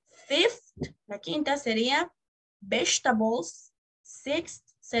 Fifth, la quinta sería vegetables. Sixth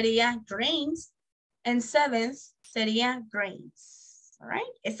sería grains. And seventh sería grains. All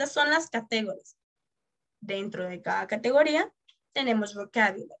right? Estas son las categorías. Dentro de cada categoría tenemos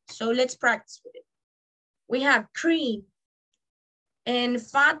vocabulary. So let's practice with it. We have cream. En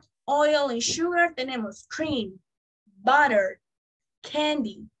fat, oil, and sugar tenemos cream, butter,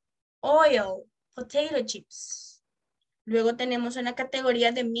 candy, oil, potato chips. Luego tenemos una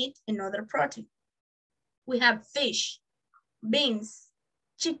categoría de meat and other protein. We have fish, beans,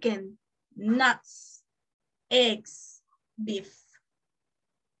 chicken, nuts, eggs, beef.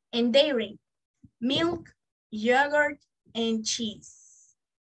 And dairy, milk, yogurt, and cheese.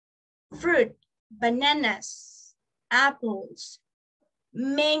 Fruit, bananas, apples,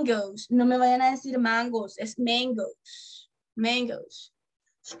 mangoes. No me vayan a decir mangos, es mangoes. Mangoes.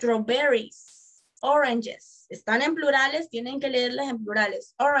 Strawberries, oranges. Están en plurales, tienen que leerlas en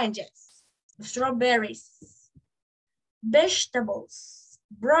plurales. Oranges, strawberries. Vegetables,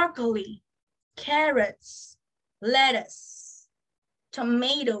 broccoli, carrots, lettuce,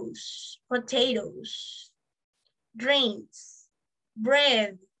 tomatoes, potatoes, grains,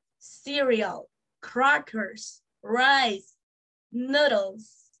 bread, cereal, crackers, rice,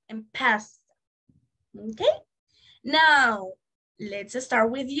 noodles, and pasta. Okay? Now, let's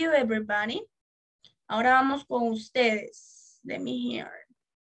start with you, everybody. Ahora vamos con ustedes. Let me hear.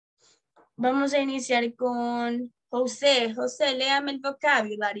 Vamos a iniciar con José. José, léame el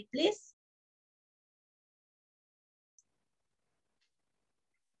vocabulary, please.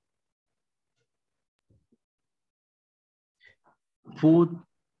 Food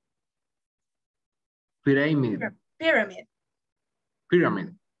pyramid. Pyramid.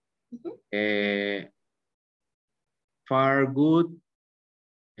 Pyramid. For good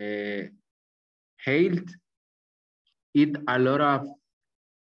health, eat a lot of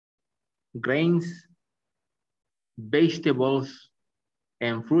grains, vegetables,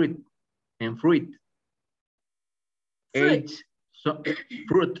 and fruit. Eat fruit.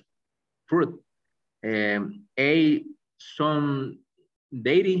 Eat some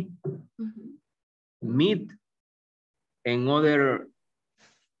dairy, meat, and other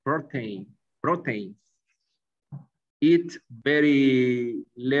proteins. Eat very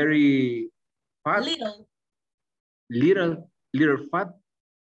fat, little fat,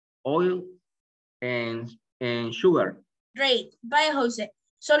 oil, and sugar. Great. Vaya, José.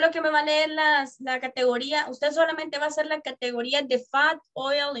 Solo que me va a leer la categoría. Usted solamente va a hacer la categoría de fat,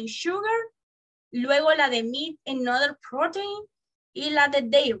 oil, and sugar. Luego la de meat and other protein. Y la de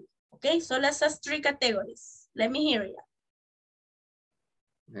dairy. Ok. Solo esas 3 categories. Let me hear it.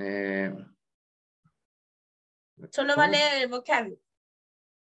 Solo va a leer el vocabulario.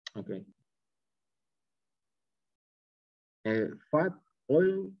 Okay. Fat,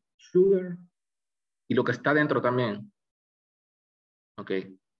 oil, sugar. Y lo que está dentro también.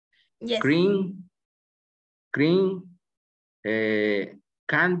 Okay. Yes. Cream,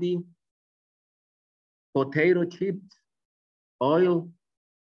 candy, potato chips, oil,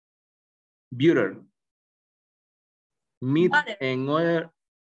 butter, meat, butter. and oil.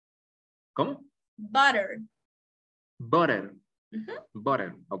 ¿Cómo? Butter. Butter.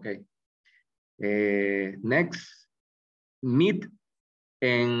 Butter, okay. Next, meat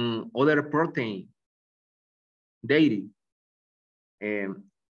and other protein. Dairy.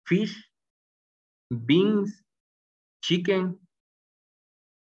 Fish, beans, chicken,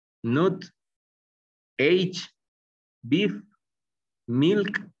 nut, egg, beef,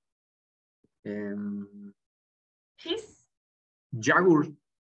 milk, Cheese. Yogurt.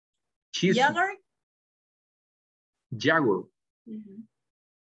 Cheese. Yogurt. Yogurt.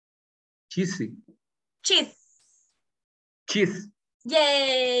 Cheesy. Cheese. Cheese.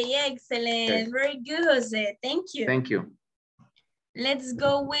 Yay, excellent. Okay. Very good, Jose. Thank you. Thank you. Let's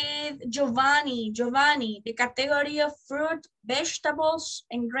go with Giovanni. Giovanni, the category of fruit, vegetables,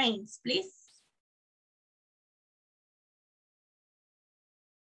 and grains, please.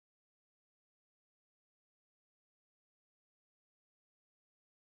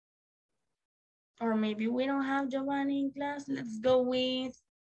 Or maybe we don't have Giovanni in class. Let's go with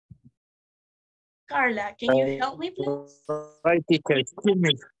Carla, can you help me, please? Right, teacher. Excuse me.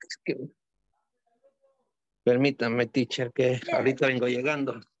 Permítame, teacher, que ahorita vengo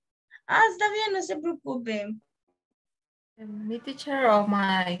llegando. Ah, está bien, no se preocupe. Mi teacher o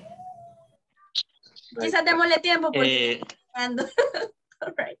my... Quizás démosle tiempo porque ando.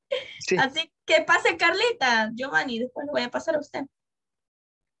 All right. Sí. Así que pase Carlita, Giovanni, después lo voy a pasar a usted.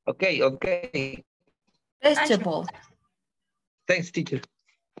 Ok. Vegetable. Thanks, teacher.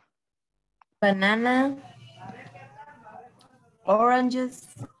 Banana. Oranges.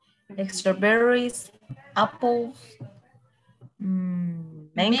 Strawberries. Apples.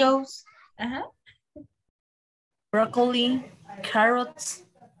 Mangoes. Broccoli. Carrots.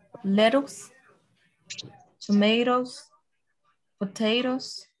 Lettuce. Tomatoes.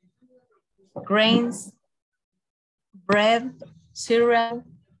 Potatoes. Grains. Bread. Cereal.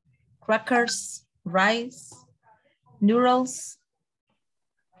 Crackers. Rice. Noodles.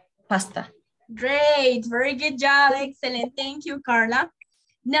 Pasta. Great, very good job, excellent, thank you, Carla.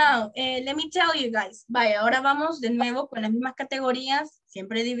 Now, let me tell you guys, vaya, ahora vamos de nuevo con las mismas categorías,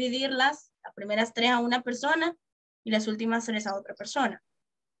 siempre dividirlas, las primeras 3 a una persona y las últimas 3 a otra persona.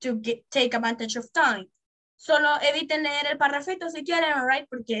 To take advantage of time. Solo eviten leer el parrafito si quieren, alright,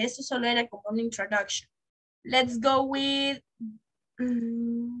 porque eso solo era como una introduction. Let's go with,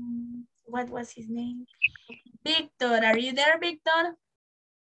 what was his name? Victor, are you there, Victor?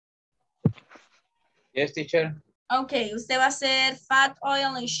 Yes, teacher. Okay, usted va a hacer fat,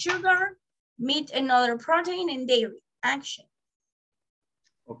 oil, and sugar, meat, and other protein, and dairy. Action.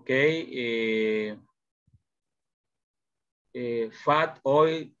 Okay. Fat,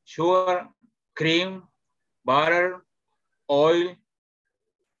 oil, sugar, cream, butter, oil,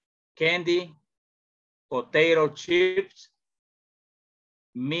 candy, potato chips,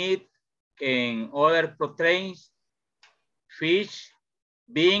 meat, and other proteins, fish,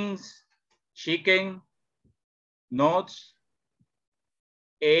 beans, chicken, nuts,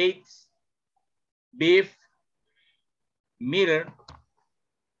 eggs, beef, milk,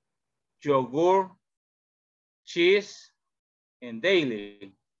 yogurt, cheese, and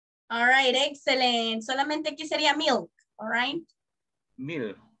daily. All right, excellent. Solamente aquí sería milk, all right?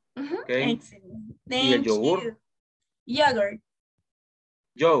 Milk, okay. Excellent. ¿Y el Thank yogur? you. Yogurt.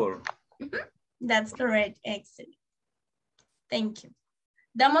 Yogurt. That's correct, excellent. Thank you.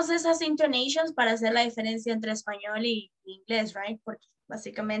 Damos esas intonations para hacer la diferencia entre español y inglés, right? Porque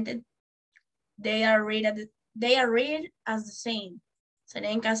básicamente they are read as the same.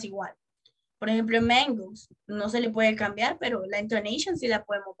 Serían casi igual. Por ejemplo, mangoes no se le puede cambiar, pero la intonation sí la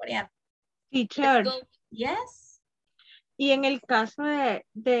podemos variar. Teacher. Yes. Y en el caso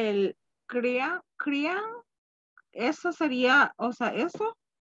del cría, eso sería, o sea, eso,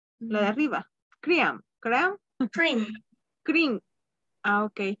 lo de arriba. Cream. Ah,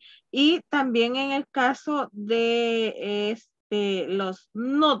 ok. Y también en el caso de los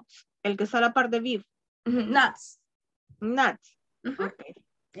nuts, el que está a la par de beef. Nuts. Okay.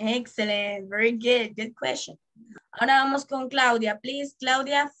 Excellent. Very good. Good question. Ahora vamos con Claudia. Please,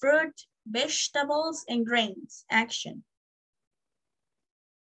 Claudia, fruit, vegetables, and grains. Action.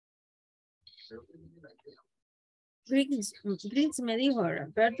 Greens me dijo,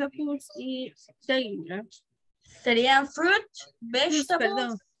 vegetables y dairy. Serían fruit,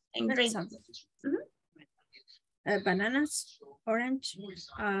 vegetables, and grains. Bananas, orange,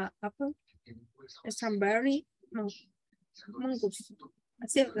 apple, strawberry, mangoes.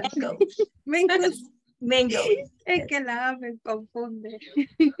 Así es. Mango. Es que la A me confunde.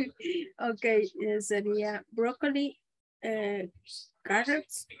 Ok, sería broccoli,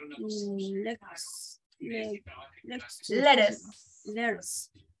 carrots, lettuce,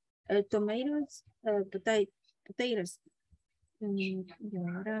 tomatoes, potatoes. Y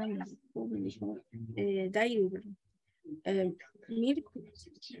ahora dairy, milk.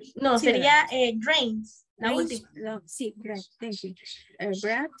 No, sí, sería grains. La Grains, última. no, sí, grains, thank you.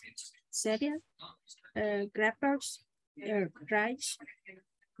 Bread, cereal, crackers, rice,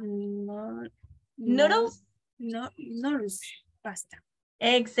 Noodles? Noodles, pasta.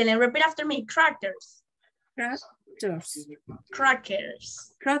 Excellent. Repeat after me. Crackers.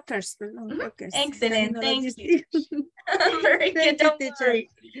 Crackers. Perdón, crackers. Excellent. Thank you. Very good. Don't worry.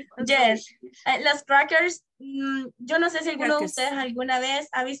 Yes. Las crackers, yo no sé si alguno de ustedes alguna vez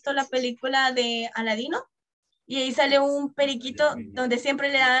ha visto la película de Aladino y ahí sale un periquito donde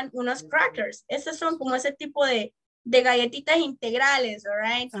siempre le dan unos crackers. Esos son como ese tipo de galletitas integrales, all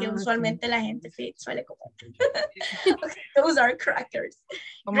right? Que usualmente la gente suele comer. Those are crackers.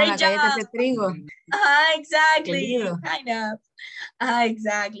 Como Great las galletas de job. trigo. Exactly. Querido. Kind of.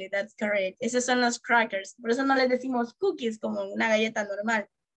 Exactly. That's correct. Esos son los crackers. Por eso no les decimos cookies como una galleta normal.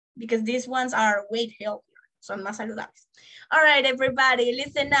 because these ones are way healthier. Son más saludables. All right, everybody,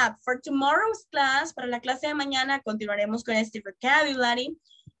 listen up. For tomorrow's class, para la clase de mañana, continuaremos con este vocabulary.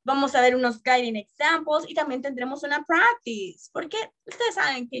 Vamos a ver unos guiding examples y también tendremos una practice, porque ustedes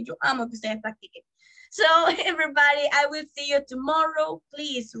saben que yo amo que ustedes practiquen. So, everybody, I will see you tomorrow.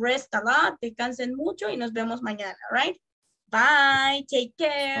 Please rest a lot, descansen mucho y nos vemos mañana, all right? Bye, take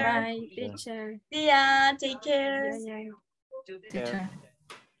care. Bye, teacher. See ya, take care. Yeah. Teacher.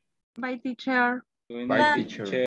 Bye, teacher. Bye, teacher.